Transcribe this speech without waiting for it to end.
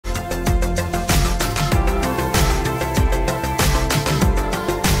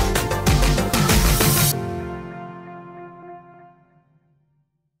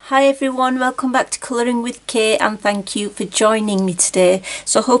Hi everyone, welcome back to Colouring with Kay and thank you for joining me today.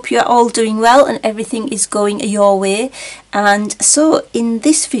 So I hope you're all doing well and everything is going your way. And so in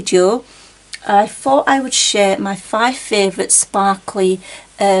this video I thought I would share my 5 favourite sparkly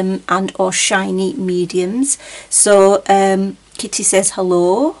and or shiny mediums. So Kitty says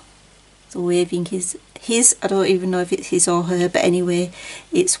hello, so waving his I don't even know if it's his or her, but anyway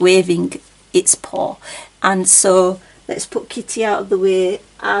it's waving its paw. And so let's put Kitty out of the way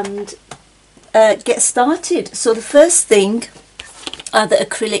and get started. So the first thing are the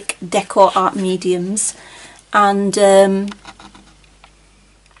acrylic decor art mediums, and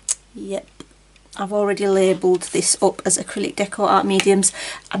yep, I've already labelled this up as acrylic decor art mediums.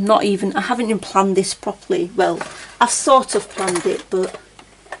 I haven't even planned this properly. Well, I've sort of planned it, but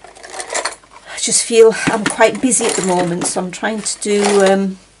I just feel I'm quite busy at the moment, so I'm trying to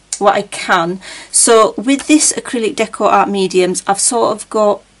do what I can. So with this acrylic decor art mediums, I've sort of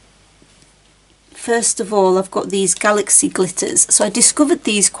got, first of all, I've got these Galaxy glitters. So I discovered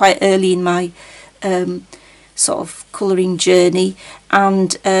these quite early in my sort of colouring journey,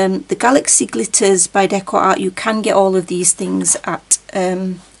 and the Galaxy glitters by Decor Art, you can get all of these things at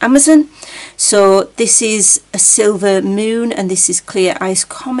Amazon. So this is a Silver Moon and this is Clear Ice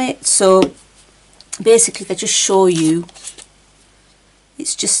Comet. So basically they just show you,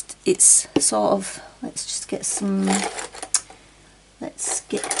 it's sort of, let's get some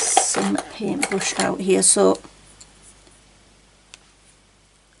paintbrush out here. So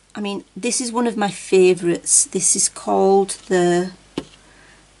I mean, this is one of my favourites. This is called the,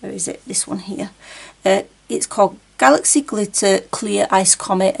 where is it, this one here, it's called Galaxy Glitter Clear Ice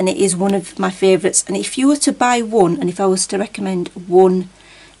Comet, and it is one of my favourites. And if you were to buy one, and if I was to recommend one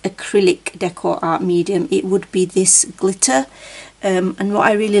acrylic decor art medium, it would be this glitter. And what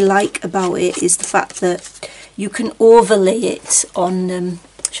I really like about it is the fact that you can overlay it on,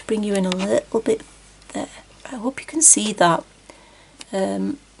 I should bring you in a little bit there, I hope you can see that.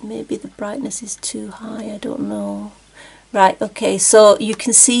 Maybe the brightness is too high, I don't know. Right, okay, so you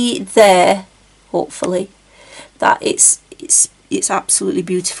can see there, hopefully, that it's absolutely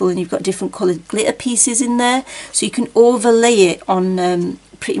beautiful, and you've got different coloured glitter pieces in there, so you can overlay it on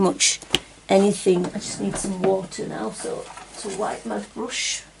pretty much anything. I just need some water now, so to wipe my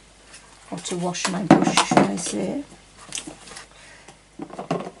brush, or to wash my brush, should I say.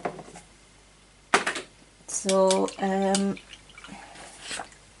 So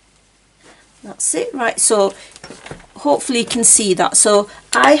that's it. Right, so hopefully you can see that. So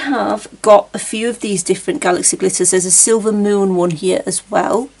I have got a few of these different Galaxy glitters. There's a Silver Moon one here as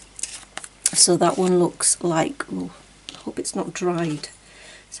well, so that one looks like, oh, I hope it's not dried.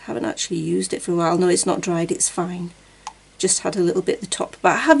 So I haven't actually used it for a while. No, it's not dried, it's fine. Just had a little bit at the top,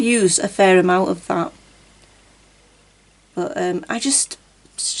 but I have used a fair amount of that. But it's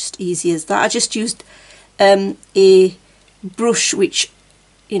just easy as that. I just used a brush which,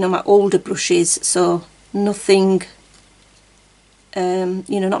 you know, my older brushes, so nothing,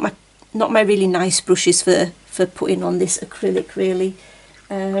 you know, not my really nice brushes for putting on this acrylic, really.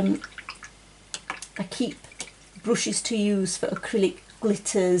 I keep brushes to use for acrylic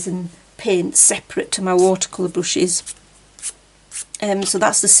glitters and paint separate to my watercolour brushes. So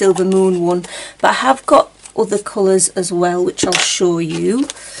that's the Silver Moon one, but I have got other colours as well, which I'll show you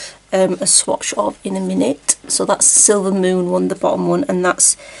a swatch of in a minute. So that's the Silver Moon one, the bottom one, and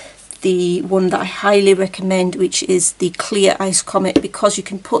that's the one that I highly recommend, which is the Clear Ice Comet, because you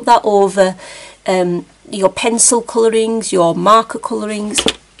can put that over your pencil colourings, your marker colourings,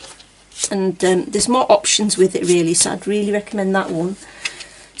 and there's more options with it really, so I'd really recommend that one.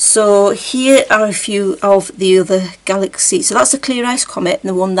 So here are a few of the other Galaxy. So that's the Clear Ice Comet, and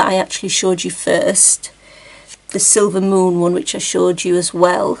the one that I actually showed you first, the Silver Moon one, which I showed you as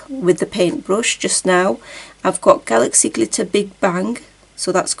well with the paintbrush just now. I've got Galaxy Glitter Big Bang,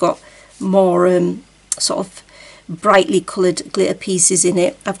 so that's got more sort of brightly coloured glitter pieces in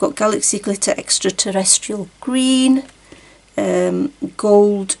it. I've got Galaxy Glitter Extraterrestrial Green,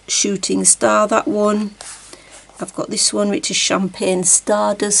 Gold Shooting Star, that one. I've got this one, which is Champagne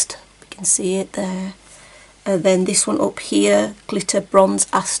Stardust, you can see it there. And then this one up here, Glitter Bronze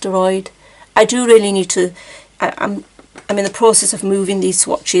Asteroid. I do really need to, I'm in the process of moving these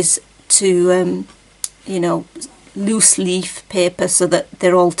swatches to, you know, loose leaf paper so that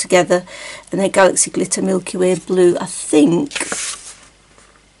they're all together. And then Galaxy Glitter Milky Way Blue, I think.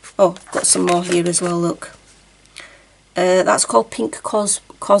 Oh, got some more here as well, look. That's called Pink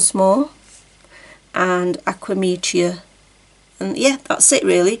Cosmo and Aquametia, and yeah, that's it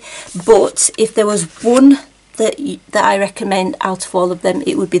really. But if there was one that I recommend out of all of them,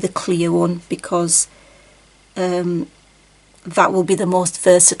 it would be the clear one, because that will be the most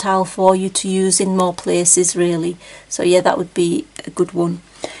versatile for you to use in more places really. So yeah, that would be a good one.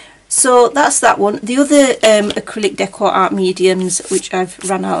 So that's that one. The other acrylic decor art mediums, which I've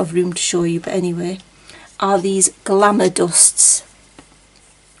run out of room to show you, but anyway, are these Glamour Dusts.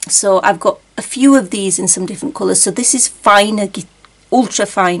 So I've got a few of these in some different colours. So this is finer, ultra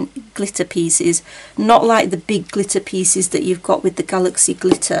fine glitter pieces, not like the big glitter pieces that you've got with the Galaxy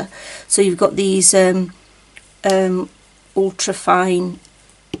Glitter. So you've got these ultra fine,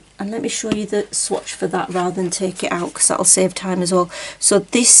 and let me show you the swatch for that rather than take it out, because that'll save time as well. So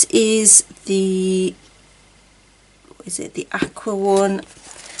this is the, what is it, the aqua one.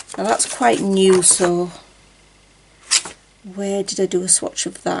 Now that's quite new, so where did I do a swatch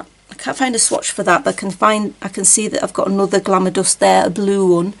of that? I can't find a swatch for that, but I can see that I've got another Glamour Dust there, a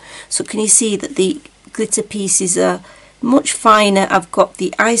blue one. So can you see that the glitter pieces are much finer? I've got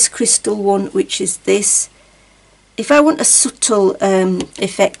the ice crystal one, which is this. If I want a subtle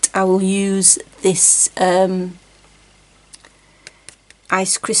effect, I will use this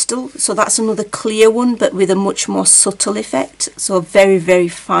ice crystal. So that's another clear one, but with a much more subtle effect. So very, very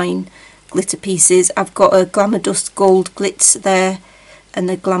fine glitter pieces. I've got a Glamour Dust Gold Glitz there and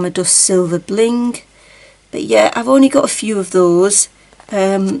a Glamour Dust Silver Bling. But yeah, I've only got a few of those.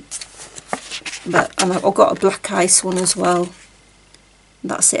 And I've got a black ice one as well.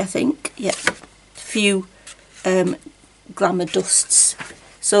 That's it, I think. Yeah, a few Glamour Dusts.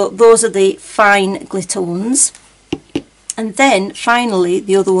 So those are the fine glitter ones. And then finally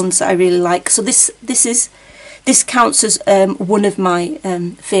the other ones that I really like. So this counts as one of my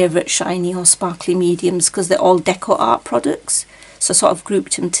favourite shiny or sparkly mediums, because they're all Deco Art products. So I sort of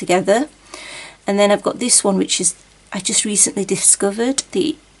grouped them together. And then I've got this one, which is, I just recently discovered,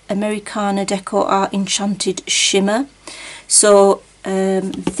 the Americana Deco Art Enchanted Shimmer. So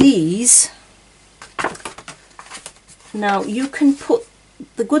these, now you can put,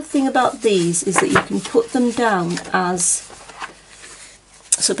 the good thing about these is that you can put them down as,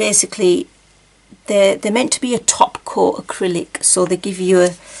 so basically they're meant to be a top coat acrylic, so they give you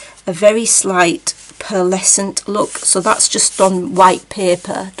a very slight pearlescent look. So that's just on white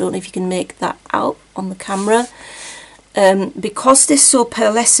paper. Don't know if you can make that out on the camera. Because they're so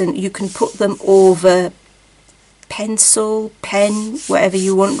pearlescent, you can put them over pencil, pen, whatever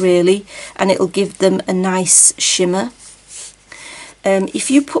you want really, and it'll give them a nice shimmer. If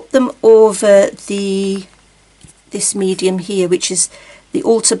you put them over this medium here, which is the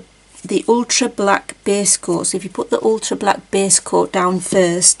ultra black base coat, so if you put the ultra black base coat down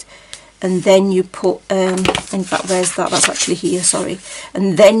first, and then you put, in fact, where's that? That's actually here, sorry.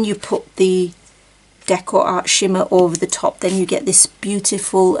 And then you put the Deco Art shimmer over the top, then you get this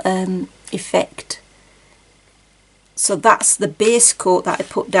beautiful effect. So that's the base coat that I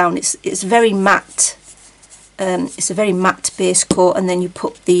put down. It's very matte. It's a very matte base coat, and then you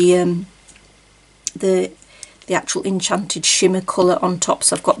put the actual enchanted shimmer colour on top.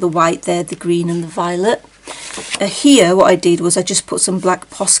 So I've got the white there, the green and the violet. Here what I did was I just put some black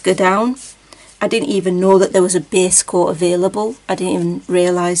Posca down. I didn't even know that there was a base coat available. I didn't even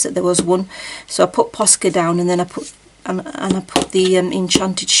realise that there was one. So I put Posca down, and then I put the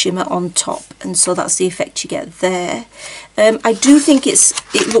enchanted shimmer on top, and so that's the effect you get there. I do think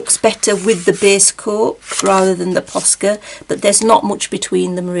it looks better with the base coat rather than the Posca, but there's not much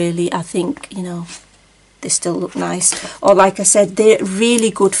between them really. I think, you know, they still look nice. Or like I said, they're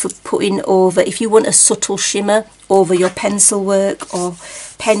really good for putting over, if you want a subtle shimmer over your pencil work or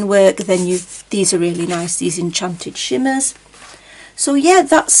pen work, then these are really nice, these enchanted shimmers. So yeah,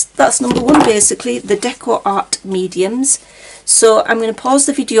 that's number one, basically, the Deco Art mediums. So I'm going to pause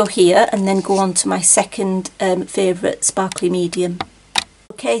the video here and then go on to my second favourite sparkly medium.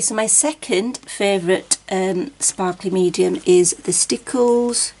 Okay, so my second favourite sparkly medium is the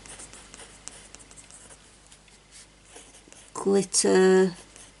Stickles Glitter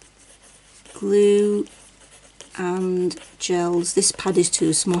Glue and Gels. This pad is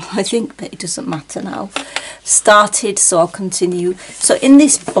too small, I think, but it doesn't matter now. Started, so I'll continue. So in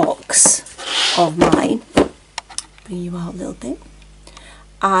this box of mine, bring you out a little bit,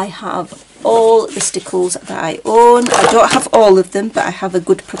 I have all the Stickles that I own. I don't have all of them, but I have a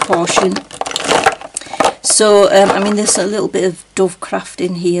good proportion. So I mean, there's a little bit of Dovecraft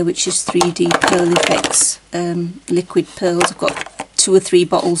in here, which is 3D Pearl Effects liquid pearls. I've got 2 or 3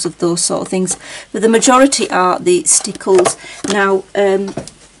 bottles of those sort of things, but the majority are the Stickles. Now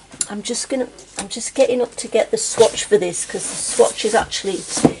I'm just getting up to get the swatch for this, because the swatch is actually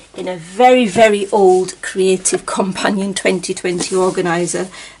in a very, very old Creative Companion 2020 organiser,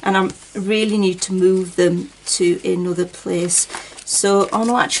 and I really need to move them to another place. So, oh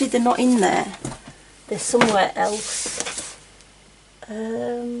no, actually they're not in there. They're somewhere else.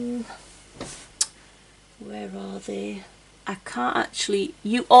 Where are they? I can't actually,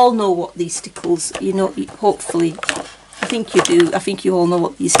 you all know what these stickles, you know, hopefully, I think you do, I think you all know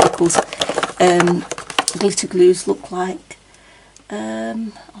what these stickles glitter glues look like.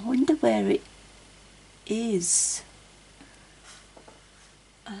 I wonder where it is.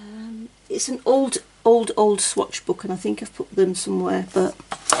 It's an old swatch book, and I think I've put them somewhere, but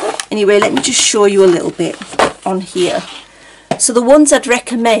anyway, let me just show you a little bit on here. So the ones I'd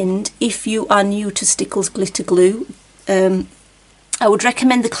recommend if you are new to Stickles glitter glue, I would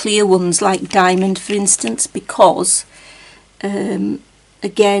recommend the clear ones like Diamond, for instance, because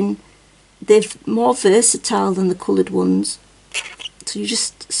again, they're more versatile than the coloured ones. So you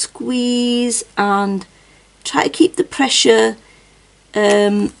just squeeze and try to keep the pressure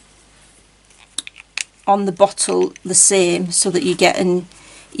on the bottle the same so that you get an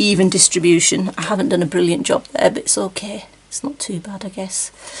even distribution. I haven't done a brilliant job there, but it's okay. It's not too bad, I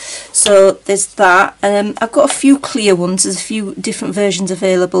guess. So there's that. I've got a few clear ones. There's a few different versions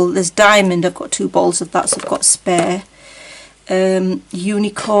available. There's Diamond. I've got 2 balls of that, so I've got spare.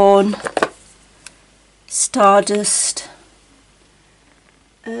 Unicorn. Stardust.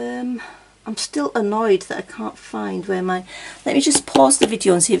 I'm still annoyed that I can't find where my... Let me just pause the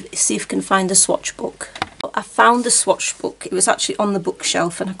video and see if I can find the swatch book. I found the swatch book. It was actually on the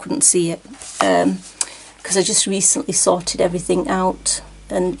bookshelf and I couldn't see it because I just recently sorted everything out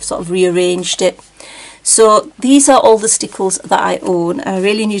and sort of rearranged it. So these are all the stickles that I own. I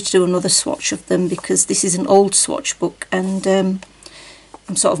really need to do another swatch of them because this is an old swatch book, and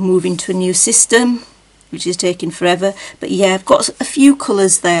I'm sort of moving to a new system, which is taking forever. But yeah, I've got a few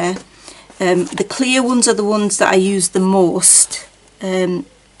colours there. The clear ones are the ones that I use the most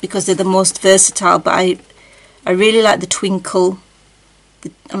because they're the most versatile, but I really like the twinkle.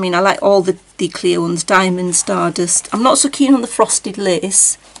 I mean, I like all the clear ones, Diamond, Stardust. I'm not so keen on the frosted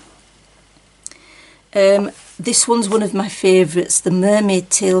lace. This one's one of my favourites. The Mermaid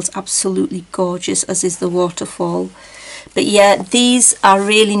Tail's absolutely gorgeous, as is the Waterfall. But yeah, these are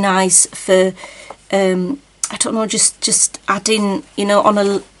really nice for, I don't know, just adding, you know,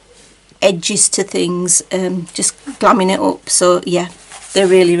 on edges to things, just glamming it up. So yeah, they're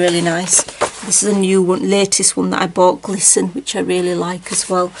really, really nice. This is a new one, latest one that I bought, Glisten, which I really like as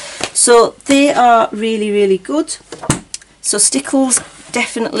well. So they are really, really good. So Stickles,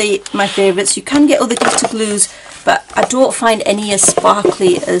 definitely my favourites. You can get other glitter glues, but I don't find any as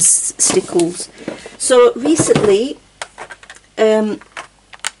sparkly as Stickles. So recently,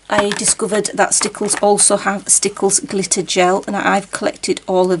 I discovered that Stickles also have Stickles glitter gel, and I've collected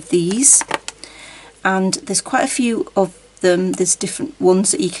all of these. And there's quite a few of them. There's different ones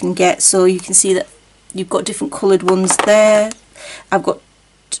that you can get, so you can see that you've got different coloured ones there. I've got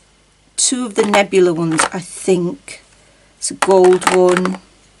 2 of the Nebula ones, I think. It's a gold one,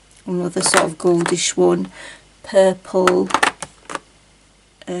 another sort of goldish one, purple,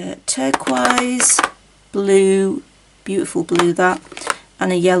 turquoise, blue, beautiful blue that,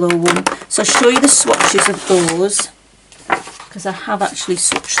 and a yellow one. So I'll show you the swatches of those, because I have actually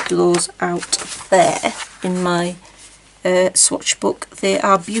swatched those out there in my swatch book. They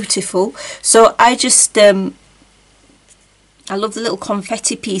are beautiful. So I just I love the little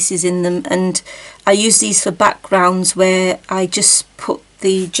confetti pieces in them, and I use these for backgrounds where I just put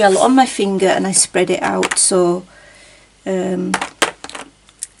the gel on my finger and I spread it out. So it's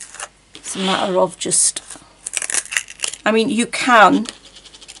a matter of just, I mean, you can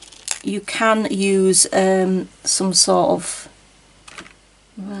use some sort of,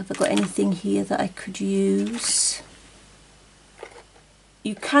 have I got anything here that I could use?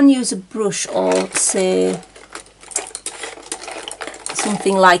 You can use a brush, or say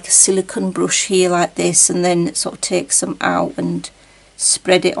something like a silicone brush here like this, and then sort of take some out and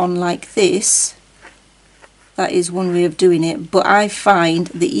spread it on like this. That is one way of doing it, but I find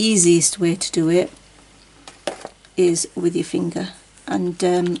the easiest way to do it is with your finger, and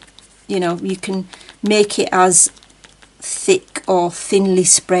you know, you can make it as thick or thinly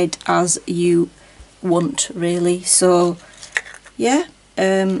spread as you want, really. So yeah,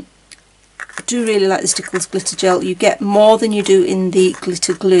 I do really like the Stickles glitter gel. You get more than you do in the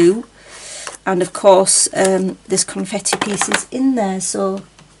glitter glue, and of course there's confetti pieces in there, so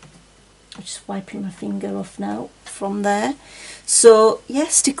I'm just wiping my finger off now from there. So yeah,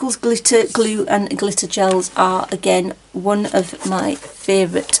 Stickles glitter glue and glitter gels are again one of my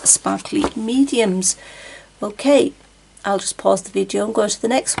favourite sparkly mediums. Okay, I'll just pause the video and go to the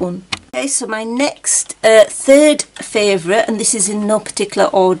next one. Okay, so my next third favourite, and this is in no particular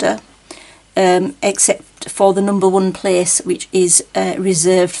order, except for the #1 place, which is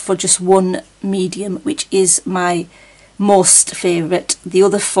reserved for just one medium, which is my most favourite. The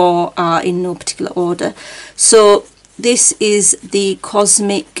other 4 are in no particular order. So this is the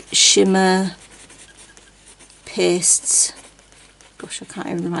Cosmic Shimmer Pastes. Gosh, I can't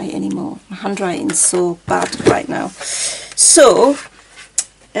even write anymore. My handwriting's so bad right now. So,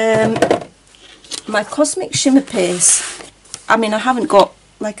 my Cosmic Shimmer Paste, I mean, I haven't got,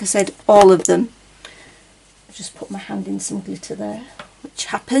 like I said, all of them. I just put my hand in some glitter there, which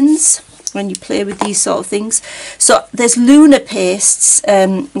happens when you play with these sort of things. So there's Lunar Pastes,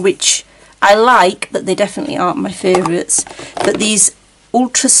 which I like, but they definitely aren't my favourites. But these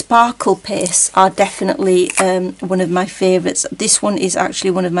Ultra Sparkle Pastes are definitely one of my favourites. This one is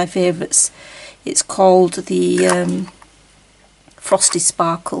actually one of my favourites. It's called the Frosty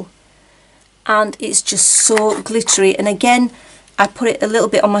Sparkle, and it's just so glittery. And again, I put it a little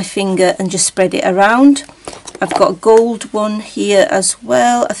bit on my finger and just spread it around. I've got a gold one here as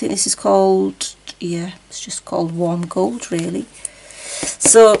well. I think this is called, yeah, it's just called Warm Gold, really.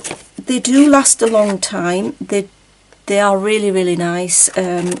 So they do last a long time. They are really, really nice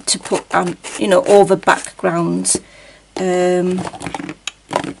to put, you know, over backgrounds. There's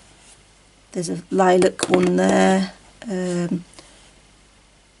a lilac one there,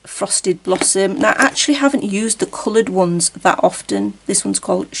 Frosted Blossom. Now, I actually haven't used the coloured ones that often. This one's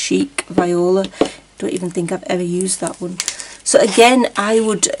called Chic Viola. Don't even think I've ever used that one. So again, I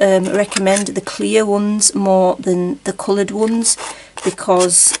would recommend the clear ones more than the coloured ones,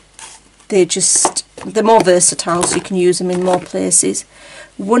 because they're more versatile, so you can use them in more places.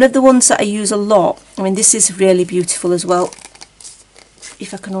 One of the ones that I use a lot, I mean, this is really beautiful as well,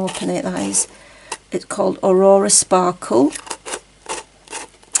 if I can open it, that is, it's called Aurora Sparkle.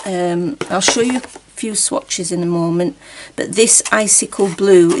 I'll show you a few swatches in a moment, but this Icicle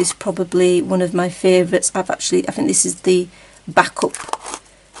Blue is probably one of my favourites. I think this is the backup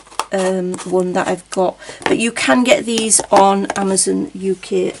one that I've got, but you can get these on Amazon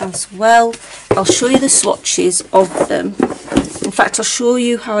UK as well. I'll show you the swatches of them. In fact, I'll show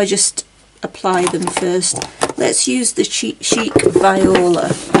you how I just apply them first. Let's use the Chic Viola,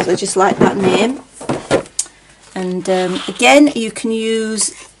 because I just like that name. And again, you can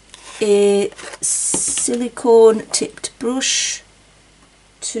use a silicone tipped brush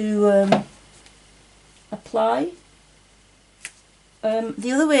to apply.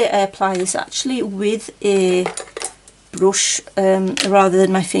 The other way I apply this actually with a brush rather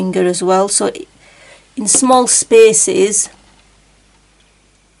than my finger as well. So in small spaces,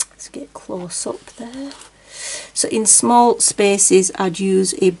 let's get close up there. So in small spaces I'd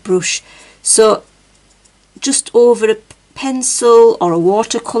use a brush. So just over a pencil or a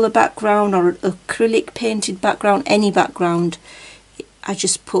watercolour background or an acrylic painted background, any background, I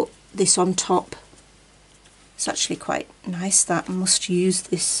just put this on top. It's actually quite nice, that I must use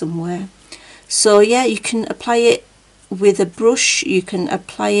this somewhere. So yeah, you can apply it with a brush, you can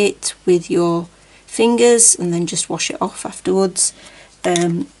apply it with your fingers and then just wash it off afterwards.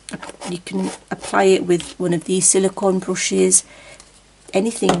 You can apply it with one of these silicone brushes,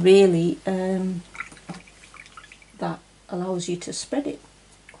 anything really that allows you to spread it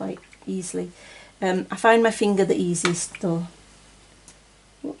quite easily. I find my finger the easiest though.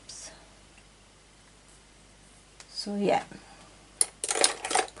 Whoops. So yeah,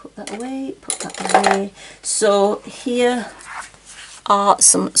 put that away, put that away. So here are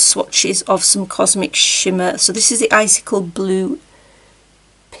some swatches of some Cosmic Shimmer. So this is the Icicle Blue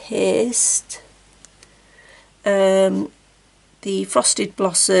paste, the Frosted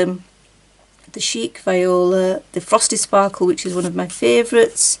Blossom, the Chic Viola, the Frosted Sparkle, which is one of my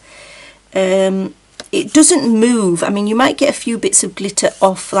favourites. It doesn't move. I mean, you might get a few bits of glitter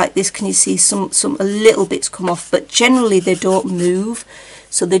off like this. Can you see some a little bits come off, but generally they don't move,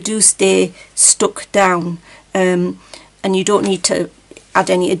 so they do stay stuck down, and you don't need to add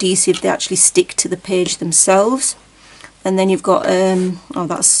any adhesive. They actually stick to the page themselves. And then you've got oh,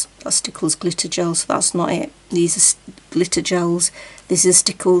 that's Stickles glitter gel, so that's not it. These are glitter gels. This is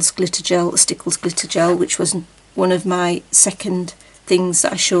Stickles glitter gel, which was one of my second things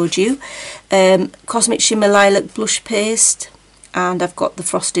that I showed you. Cosmic Shimmer Lilac Blush Paste, and I've got the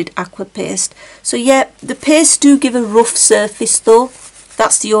Frosted Aqua Paste. So yeah, the pastes do give a rough surface though,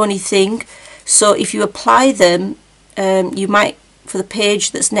 that's the only thing. So if you apply them, you might, for the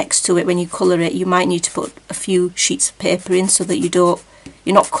page that's next to it, when you colour it, you might need to put a few sheets of paper in so that you're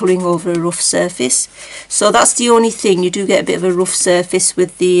not colouring over a rough surface. So that's the only thing, you do get a bit of a rough surface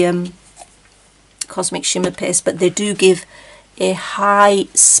with the Cosmic Shimmer Paste, but they do give a high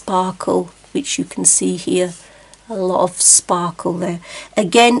sparkle, which you can see here, a lot of sparkle there.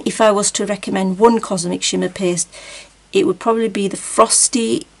 Again, if I was to recommend one Cosmic Shimmer Paste, it would probably be the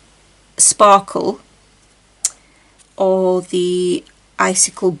Frosty Sparkle or the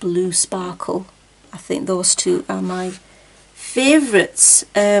Icicle Blue Sparkle. I think those two are my favourites.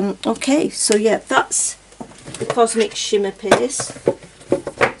 Okay, so yeah, that's the Cosmic Shimmer Paste.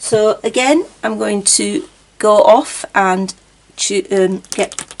 So again, I'm going to go off and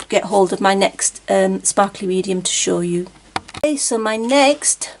get hold of my next sparkly medium to show you. Okay, so my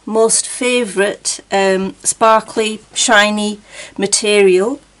next most favourite sparkly shiny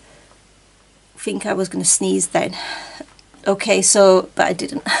material, I think I was going to sneeze then, okay, so but I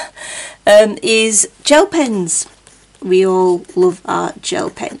didn't, is gel pens. We all love our gel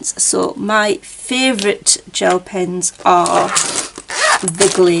pens. So my favourite gel pens are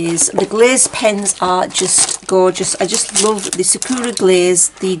the Glaze. The Glaze pens are just gorgeous. I just love the Sakura Glaze,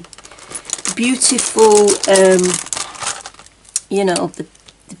 the beautiful, you know, the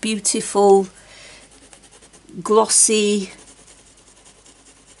beautiful glossy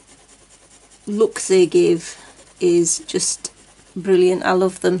look they give is just brilliant. I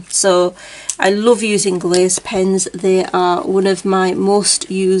love them. So I love using Glaze pens. They are one of my most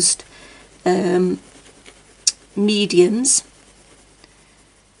used mediums.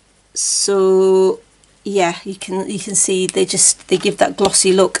 So yeah, you can see they give that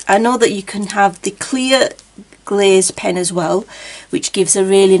glossy look. I know that you can have the clear Glaze pen as well, which gives a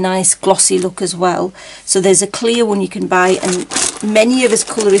really nice glossy look as well. So there's a clear one you can buy, and many of us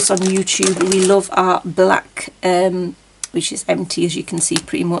colorists on YouTube, we love our black, which is empty, as you can see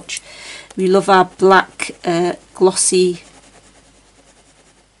pretty much. We love our black glossy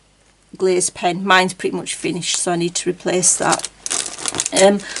Glaze pen. Mine's pretty much finished, so I need to replace that.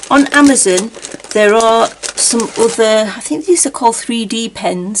 On Amazon there are some other, I think these are called 3D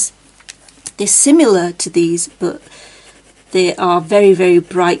pens. They're similar to these, but they are very, very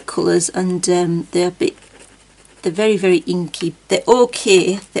bright colours, and they're very, very inky. They're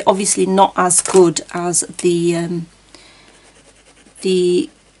okay. They're obviously not as good as the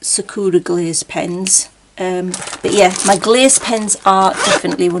Sakura Glaze pens. But yeah, my Glaze pens are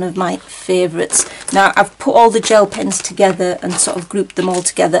definitely one of my favourites. Now I've put all the gel pens together and sort of grouped them all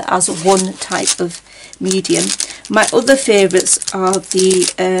together as one type of medium. My other favourites are the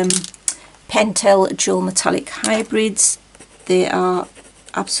Pentel Dual Metallic Hybrids. They are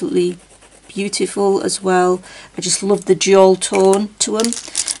absolutely beautiful as well. I just love the dual tone to them,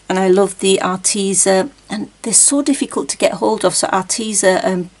 and I love the Arteza, and they're so difficult to get hold of. So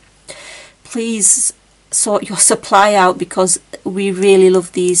Arteza, please sort your supply out, because we really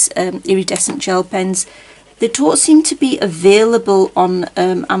love these iridescent gel pens. They don't seem to be available on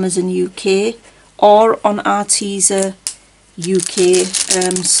Amazon UK or on Arteza UK.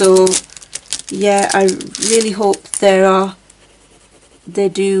 So yeah, I really hope they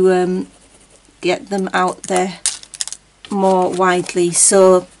do get them out there more widely.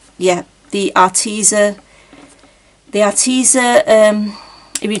 So yeah, the Arteza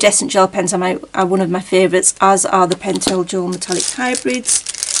iridescent gel pens are one of my favourites, as are the Pentel Dual Metallic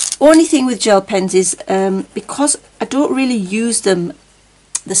Hybrids. Only thing with gel pens is because I don't really use them,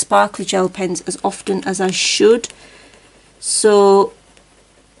 the sparkly gel pens, as often as I should, so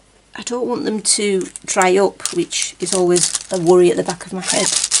I don't want them to dry up, which is always a worry at the back of my head.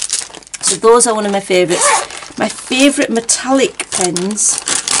 So those are one of my favourites. My favourite metallic pens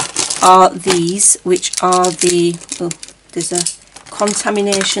are these, which are the, oh, there's a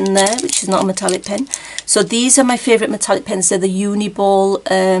contamination there, which is not a metallic pen. So these are my favourite metallic pens. They're the Uniball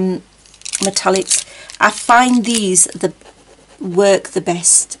metallics. I find these work the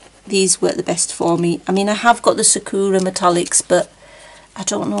best. These work the best for me. I mean, I have got the Sakura metallics, but I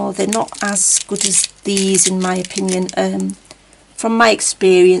don't know, they're not as good as these in my opinion. From my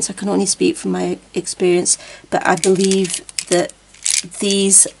experience, I can only speak from my experience, but I believe that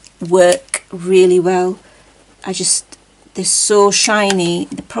these work really well. They're so shiny.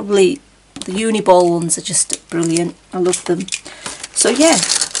 They're probably, the Uniball ones are just brilliant. I love them. So yeah,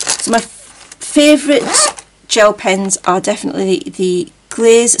 so my favourite gel pens are definitely the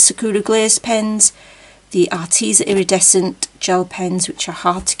Sakura Glaze pens, the Arteza iridescent gel pens, which are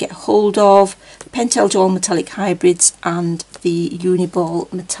hard to get hold of, the Pentel Dual Metallic Hybrids, and the Uniball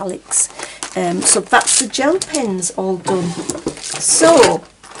metallics. So that's the gel pens all done. So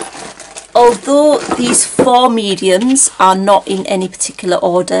although these 4 mediums are not in any particular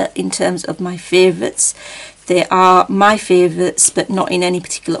order in terms of my favourites, they are my favourites but not in any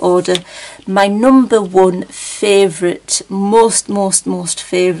particular order. My number one favourite, most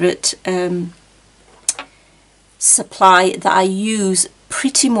favourite supply that I use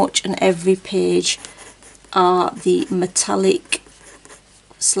pretty much on every page are the metallic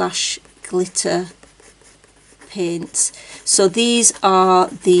 / glitter paints. So these are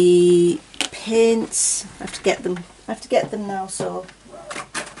the paints, I have to get them, I have to get them now. So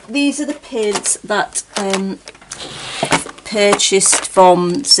these are the paints that purchased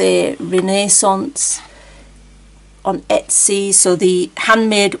from, say, Renaissance on Etsy. So the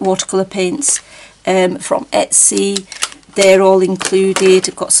handmade watercolour paints from Etsy, they're all included.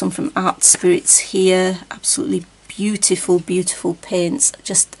 I've got some from Art Spirits here. Absolutely beautiful, beautiful paints.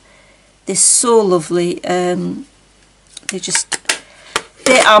 Just, they're so lovely.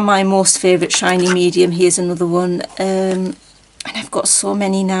 They are my most favourite shiny medium. Here's another one. And I've got so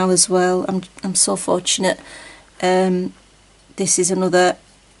many now as well. I'm so fortunate. This is another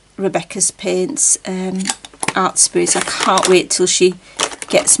Rebecca's paints, Art Spirits. I can't wait till she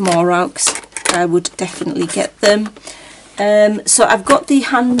gets more out, 'cause I would definitely get them. So I've got the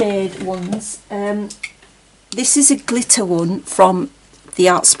handmade ones. This is a glitter one from the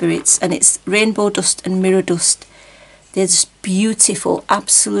Art Spirits, and it's Rainbow Dust and Mirror Dust. They're just beautiful,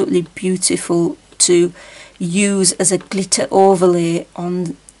 absolutely beautiful to use as a glitter overlay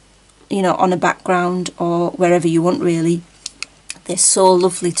on, you know, on a background or wherever you want, really. They're so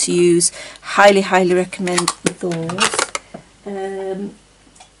lovely to use. Highly, highly recommend those.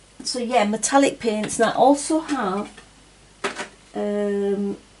 So yeah, metallic paints. And I also have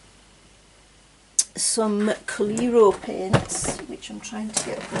some Coliro paints, which I'm trying to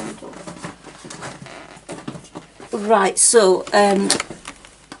get hold of. Right, so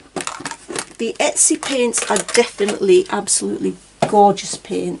the Etsy paints are definitely absolutely gorgeous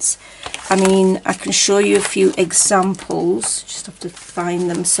paints. I mean, I can show you a few examples, just have to find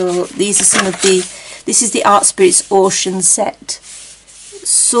them. So these are some of the, this is the Art Spirits Ocean set.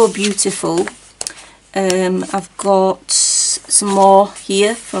 So beautiful. I've got some more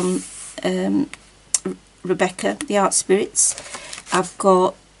here from Rebecca, the Art Spirits. I've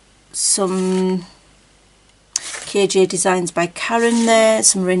got some KJ Designs by Karen there,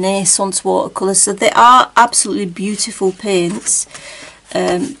 some Renaissance watercolours. So they are absolutely beautiful paints.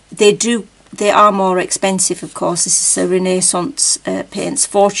 They are more expensive, of course. This is a Renaissance paints.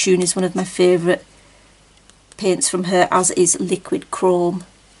 Fortune is one of my favourite paints from her, as is Liquid Chrome.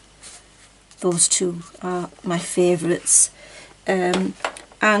 Those two are my favourites.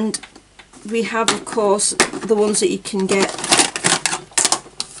 And we have, of course, the ones that you can get.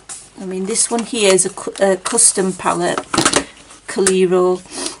 I mean, this one here is a custom palette, Coliro.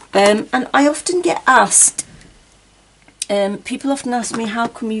 And I often get asked, people often ask me, how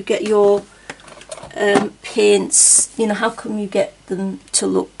come you get your paints, you know, how come you get them to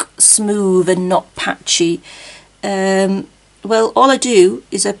look smooth and not patchy? Well, all I do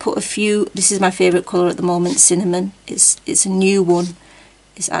is I put a few, this is my favourite colour at the moment, Cinnamon. It's a new one.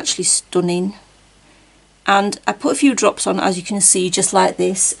 It's actually stunning. And I put a few drops on, as you can see, just like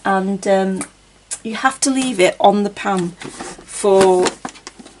this. And you have to leave it on the pan for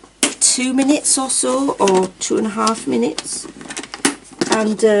 2 minutes or so, or 2.5 minutes.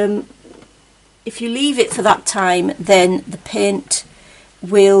 And if you leave it for that time, then the paint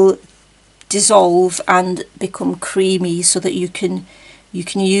will dissolve and become creamy, so that you can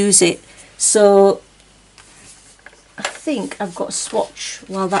use it. So I think I've got a swatch,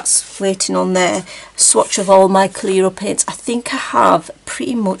 while that's waiting on there, a swatch of all my Coliro paints. I think I have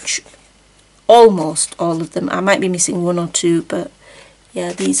pretty much almost all of them. I might be missing one or two, but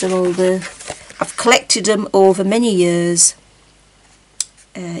yeah, these are all the, I've collected them over many years.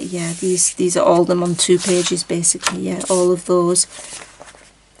 Yeah, these are all them on 2 pages basically. Yeah, all of those.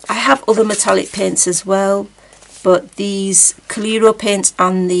 I have other metallic paints as well, but these Coliro paints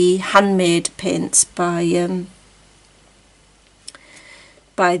and the handmade paints by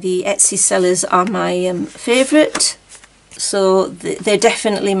the Etsy sellers are my favourite. So they're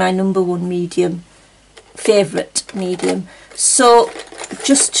definitely my #1 medium, favourite medium. So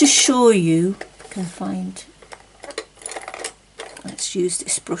just to show you, I can find, let's use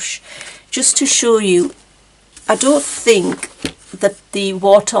this brush, just to show you, I don't think that the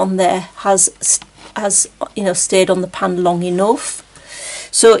water on there has you know, stayed on the pan long enough.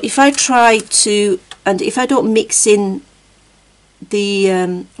 So if I try to, and if I don't mix in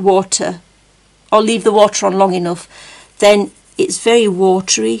the water, or leave the water on long enough, then it's very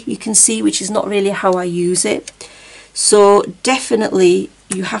watery, you can see, which is not really how I use it. So definitely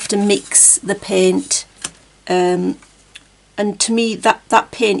you have to mix the paint, and to me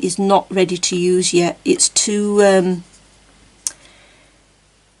that paint is not ready to use yet. It's too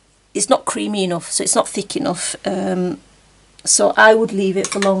it's not creamy enough, so it's not thick enough. So I would leave it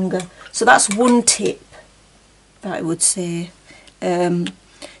for longer. So that's one tip that I would say,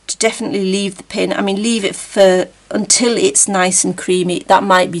 to definitely leave the paint, I mean, leave it for until it's nice and creamy. That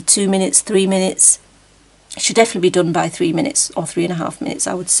might be 2 minutes, 3 minutes, It should definitely be done by 3 minutes or 3.5 minutes,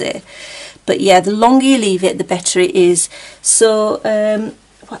 I would say. But yeah, the longer you leave it, the better it is. So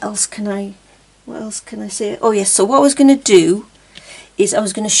what else can I say? Oh yes, so what I was going to do is I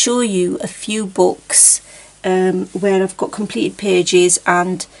was going to show you a few books where I've got completed pages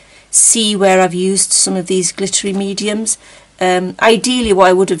and see where I've used some of these glittery mediums. Ideally what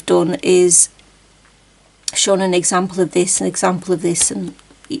I would have done is shown an example of this, an example of this, and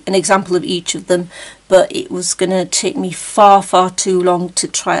an example of each of them, but it was going to take me far too long to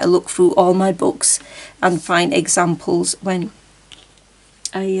try to look through all my books and find examples when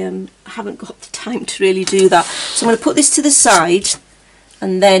I haven't got the time to really do that. So I'm going to put this to the side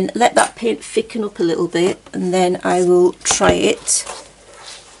and then let that paint thicken up a little bit, and then I will try it.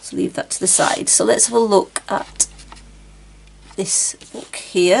 So leave that to the side. So let's have a look at this book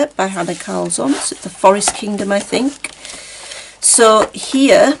here by Hannah Carlzon. So it's The Forest Kingdom, I think. So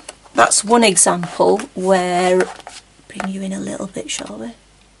here, that's one example where, bring you in a little bit, shall we?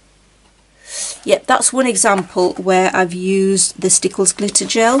 Yep, that's one example where I've used the Stickles glitter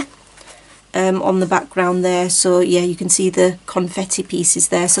gel on the background there. So yeah, you can see the confetti pieces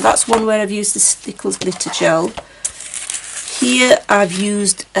there. So that's one where I've used the Stickles glitter gel. Here I've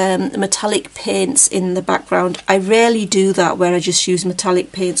used metallic paints in the background. I rarely do that, where I just use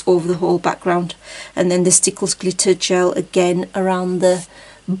metallic paints over the whole background, and then the Stickles glitter gel again around the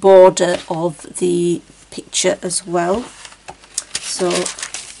border of the picture as well. So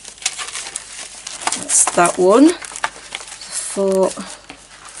that's that one. For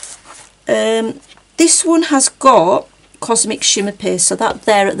this one has got Cosmic Shimmer Paste, so that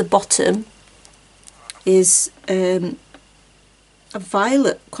there at the bottom is a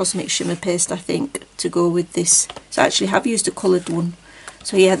violet Cosmic Shimmer Paste, I think, to go with this. So I actually have used a coloured one.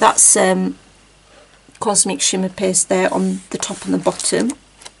 So yeah, that's Cosmic Shimmer Paste there on the top and the bottom.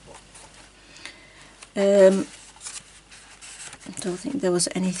 I don't think there was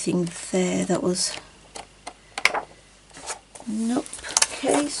anything there that was... Nope.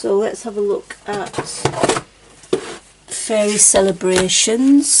 Okay, so let's have a look at Fairy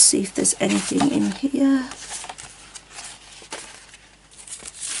Celebrations, see if there's anything in here.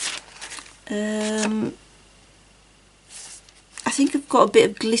 I think I've got a bit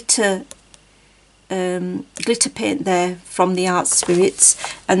of glitter paint there from the Art Spirits,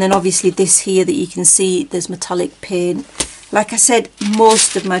 and then obviously this here that you can see, there's metallic paint. Like I said,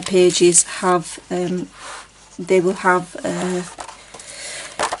 most of my pages have they will have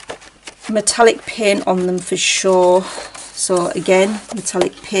metallic paint on them for sure. So again,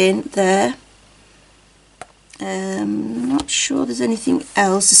 metallic paint there. Not sure there's anything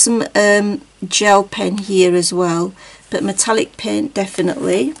else. There's some gel pen here as well, but metallic paint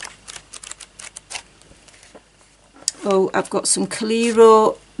definitely. Oh, I've got some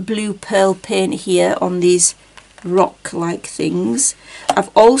Coliro blue pearl paint here on these rock-like things. I've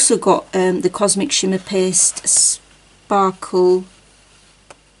also got the Cosmic Shimmer Paste sparkle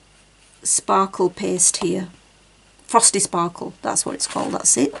paste here. Frosty Sparkle, that's what it's called,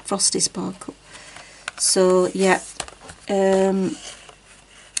 that's it, Frosty Sparkle. So yeah,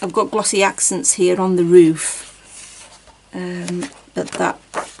 I've got glossy accents here on the roof, but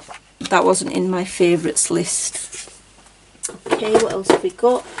that wasn't in my favourites list. Okay, what else have we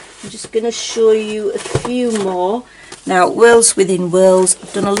got? I'm just going to show you a few more. Now, Worlds Within Worlds,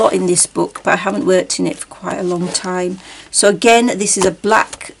 I've done a lot in this book, but I haven't worked in it for quite a long time. So again, this is a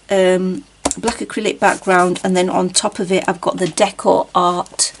black acrylic background, and then on top of it I've got the Decor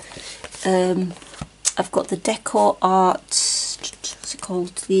Art. I've got the Decor Art, what's it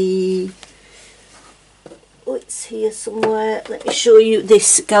called? Oh, it's here somewhere. Let me show you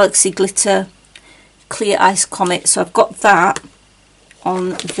this Galaxy Glitter Clear Ice Comet. So I've got that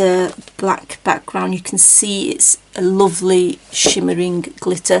on the black background. You can see it's a lovely shimmering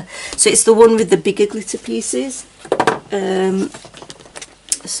glitter. So it's the one with the bigger glitter pieces.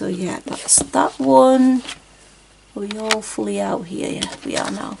 So yeah, that's that one. Are we all fully out here? Yeah, we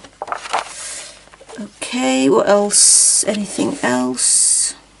are now. Okay, what else? Anything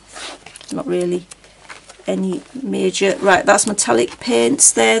else? Not really any major. Right, that's metallic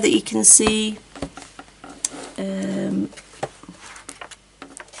paints there that you can see.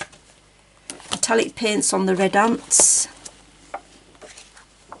 Metallic paints on the Red Ants.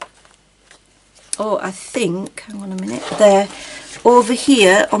 Oh, I think, hang on a minute, there, over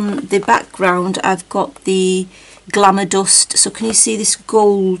here on the background I've got the Glamour Dust. So can you see this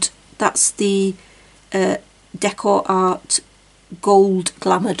gold? That's the Decor Art gold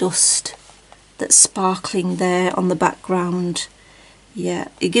Glamour Dust that's sparkling there on the background. Yeah,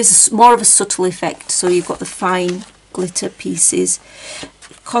 it gives more of a subtle effect, so you've got the fine glitter pieces.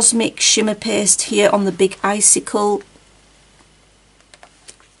 Cosmic Shimmer Paste here on the big icicle.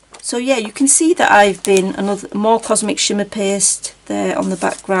 So yeah, you can see that I've been more Cosmic Shimmer Paste there on the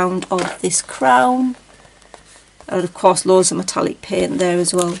background of this crown. And of course loads of metallic paint there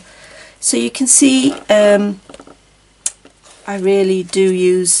as well. So you can see I really do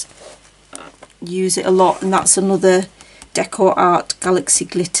use it a lot, and that's another Deco Art Galaxy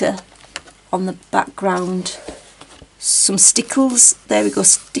glitter on the background. Some Stickles, there we go,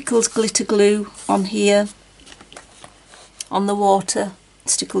 Stickles glitter glue on here, on the water,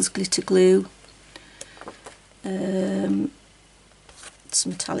 Stickles glitter glue. Some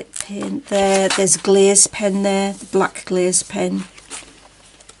metallic paint there, there's glaze pen there, the black glaze pen.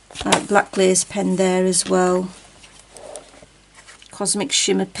 Black glaze pen there as well. Cosmic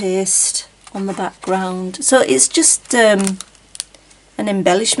Shimmer Paste on the background. So it's just an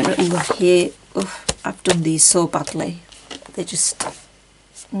embellishment. Here, oh, I've done these so badly. They're just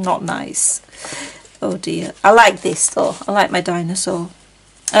not nice. Oh dear. I like this though. I like my dinosaur.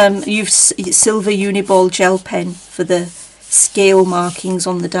 You've silver Uniball gel pen for the scale markings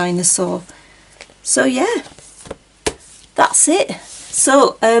on the dinosaur. So yeah, that's it.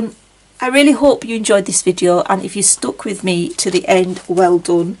 So I really hope you enjoyed this video, and if you stuck with me to the end, well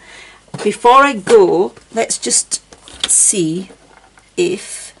done. Before I go, let's just see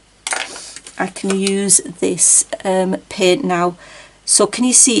if I can use this paint now. So can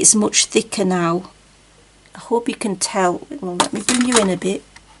you see it's much thicker now? I hope you can tell. Well, let me bring you in a bit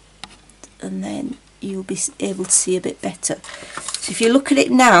and then you'll be able to see a bit better. So if you look at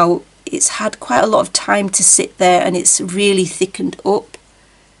it now, it's had quite a lot of time to sit there and it's really thickened up.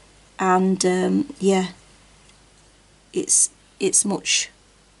 And yeah, it's much,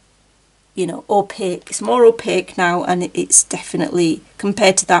 you know, opaque. It's more opaque now, and it's definitely,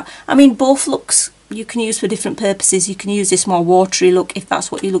 compared to that, I mean, both looks you can use for different purposes. You can use this more watery look if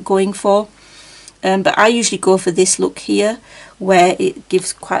that's what you're going for, but I usually go for this look here where it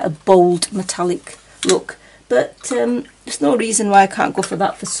gives quite a bold metallic look. But there's no reason why I can't go for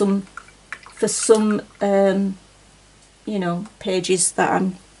that for some you know, pages that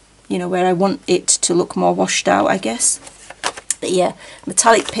I'm, you know, where I want it to look more washed out, I guess. But yeah,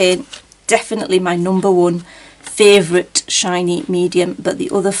 metallic paint, definitely my #1 favourite shiny medium, but the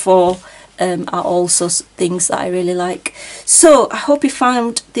other 4 are also things that I really like. So I hope you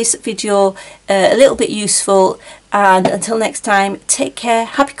found this video a little bit useful, and until next time, take care,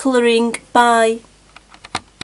 happy colouring, bye.